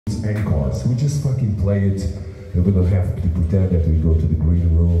use encores. We just fucking play it, and we don't have to pretend that we go to the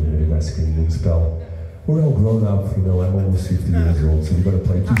green room and the guys scream Moonspell. We're all grown up, you know, I'm almost 50 years old, so we're gonna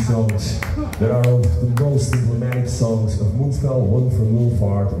play 2 songs that are of the most emblematic songs of Moonspell, one from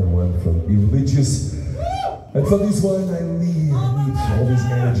Wolfart and one from Irreligious. And for this one, I need all this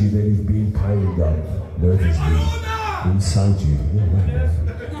energy that you've been piling up nervously inside you. Yeah,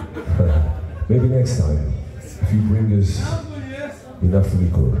 maybe next time, if you bring us enough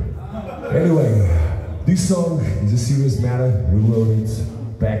liquor. Anyway, this song is a serious matter. We wrote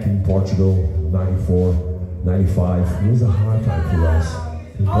it back in Portugal, 94, 95. It was a hard time for us.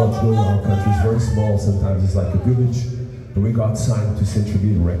 In Portugal, our country is very small, sometimes it's like a village. And we got signed to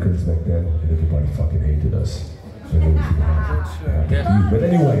Century Records back then, and everybody fucking hated us. And it happened to you. But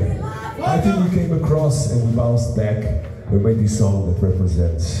anyway, I think we came across and we bounced back. We made this song that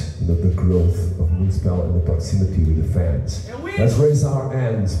represents, you know, the growth of Moonspell and the proximity with the fans. Let's raise our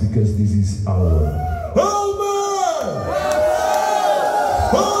hands because this is our Alma!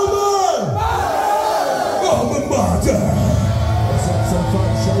 Alma! Alma Mater! Let's have some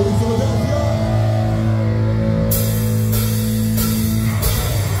fun, shall we, Philadelphia?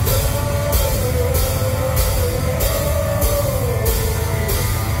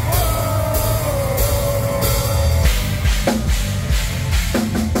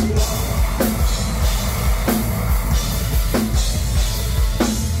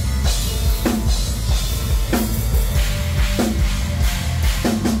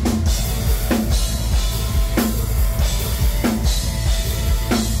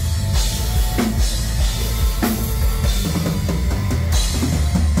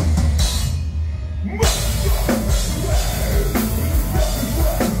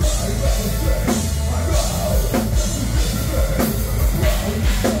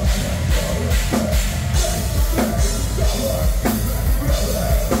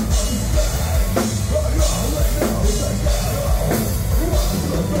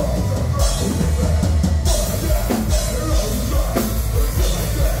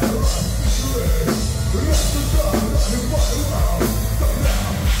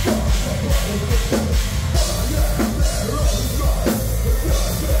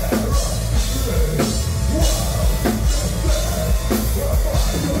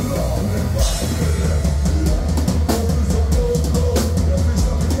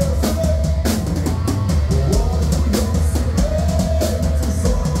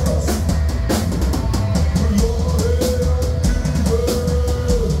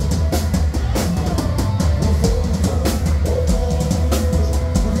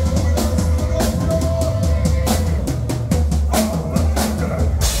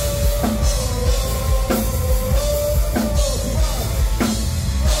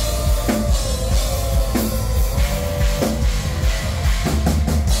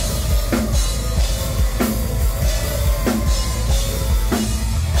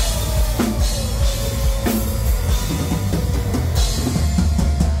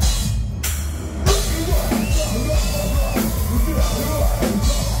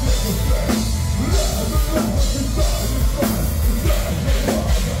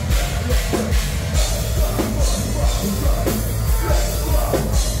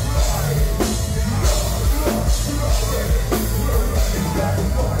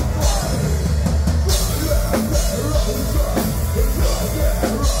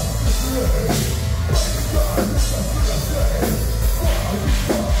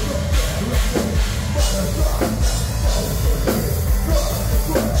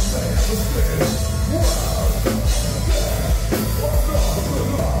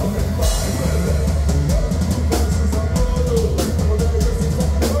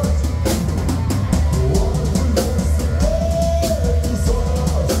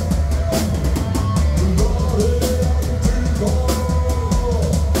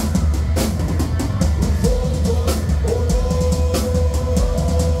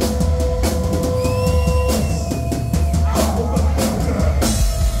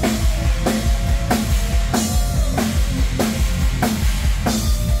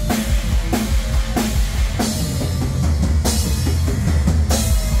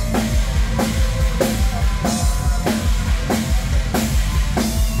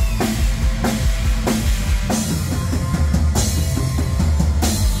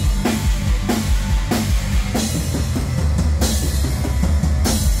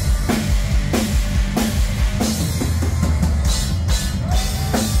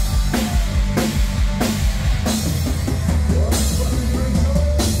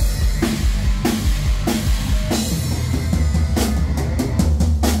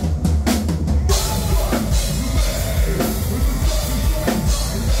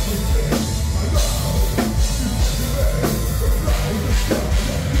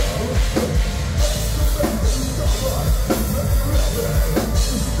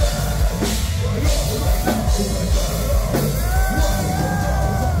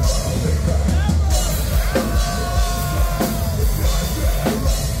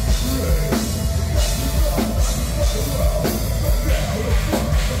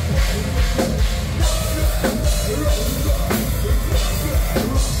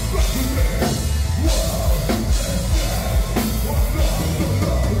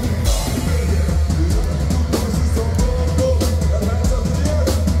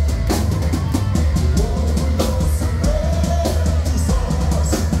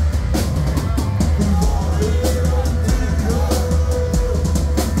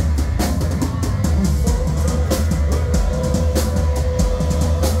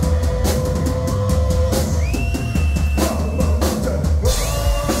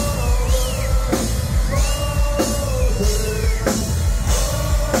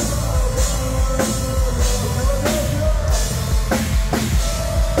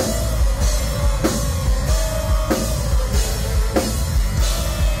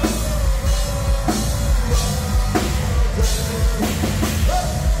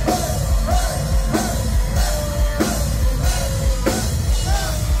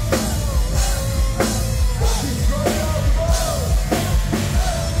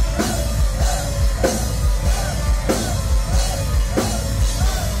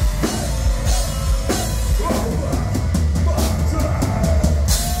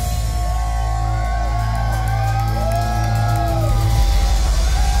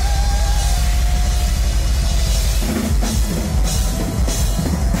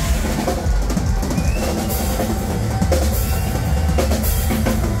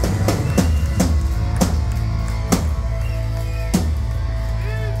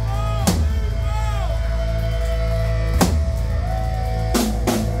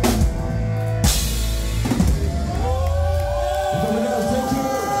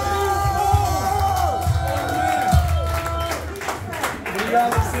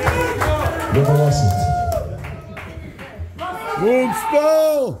 Never lost it.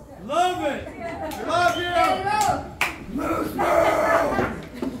 Moonspell! Love it! Love you!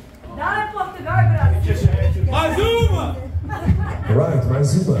 Dai Portugal, Brasil. Mais uma! Alright,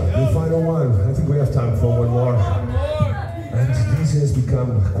 Mazuma, the final one. I think we have time for one more. And this has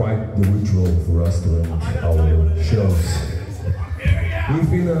become quite the ritual for us to end our shows. We've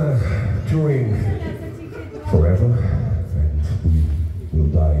been touring forever, and we will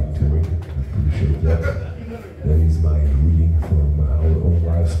die touring. I'm pretty sure of that. That is my reading from our own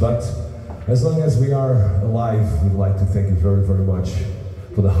lives. But as long as we are alive, we'd like to thank you very, very much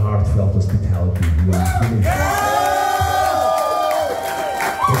for the heartfelt hospitality you have given.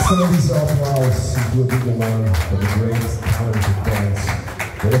 Let's send these applause into a bigger one for the great talented bands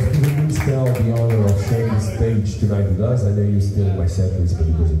that have given Moonspell the honor of sharing the stage tonight with us. I know you're still in my set list, but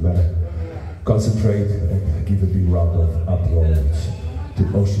it doesn't matter. Concentrate and give a big round of applause to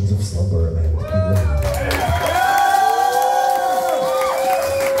Oceans of Slumber and England.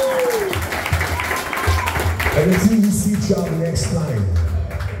 And until we see each other next time,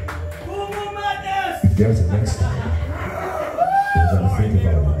 if there's a next time, we gotta think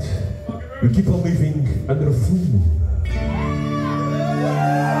about it. We keep on living under a full moon.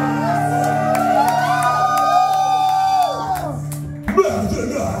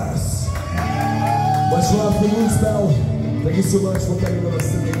 Murderers! Much love for Moonspell. Thank you so much for coming on a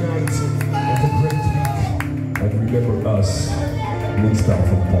Sunday night. Have a great week. And remember us, Moonspell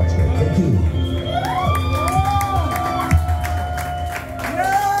from Portugal. Thank you.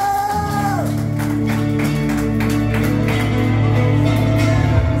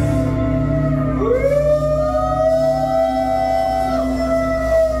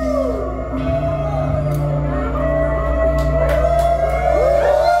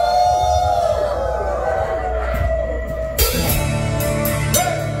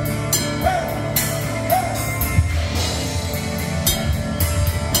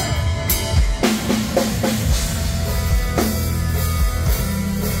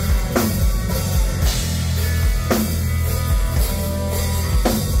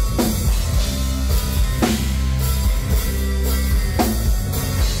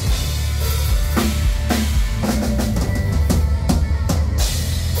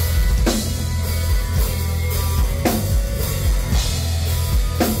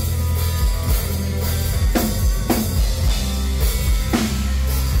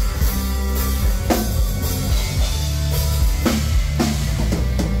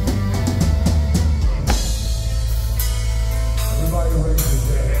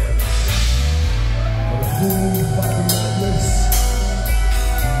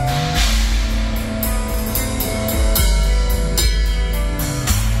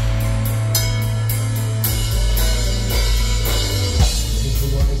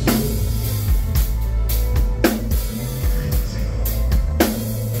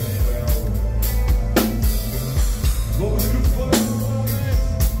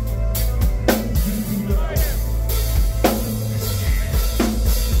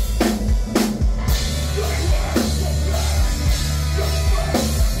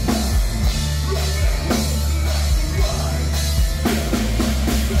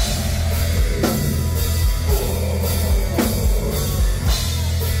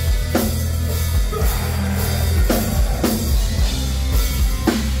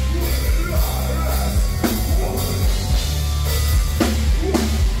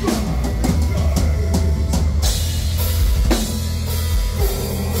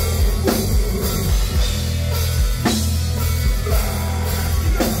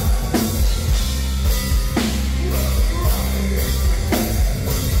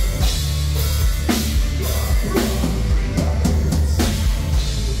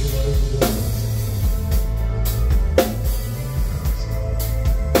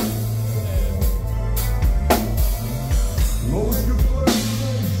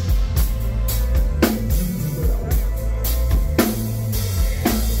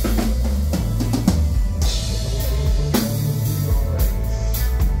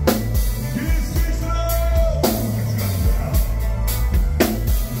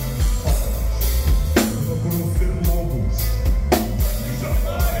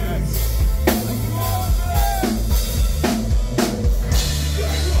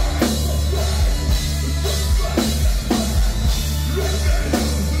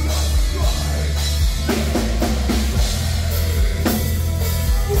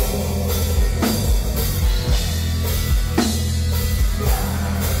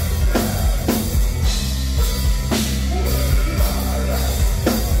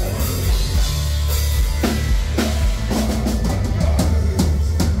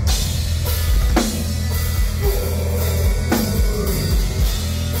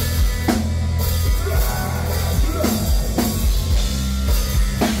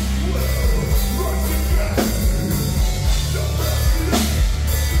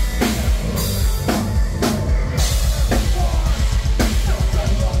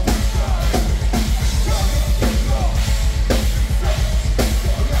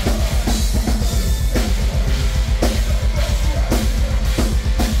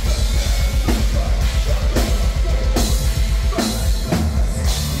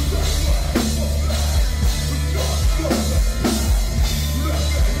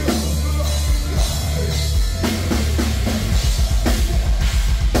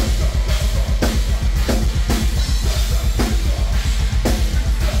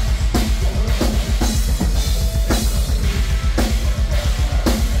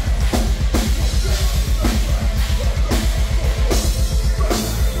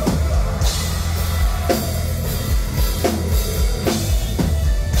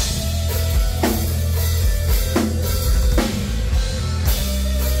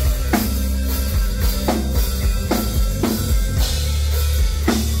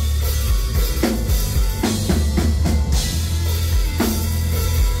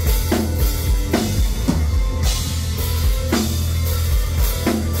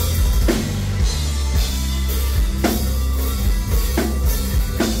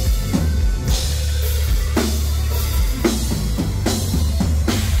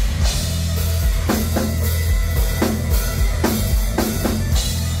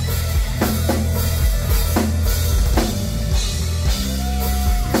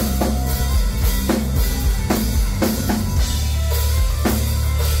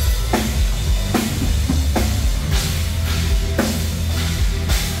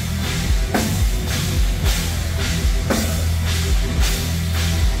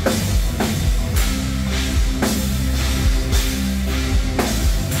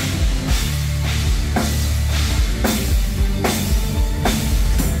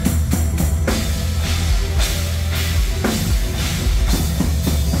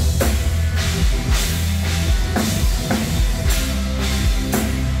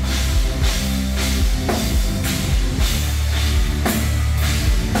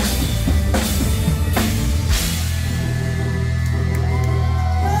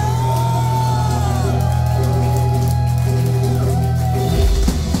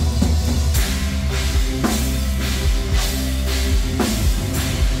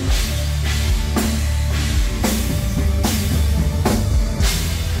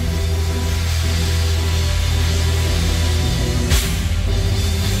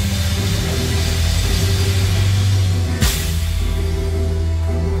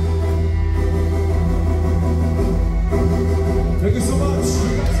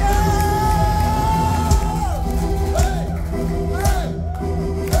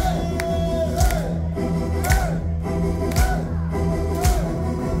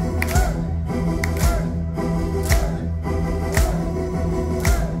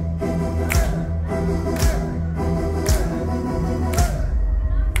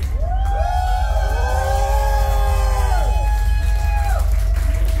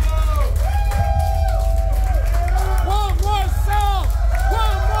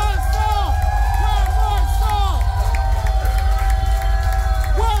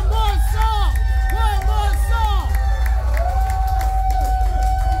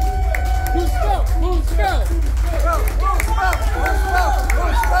 Moonspell.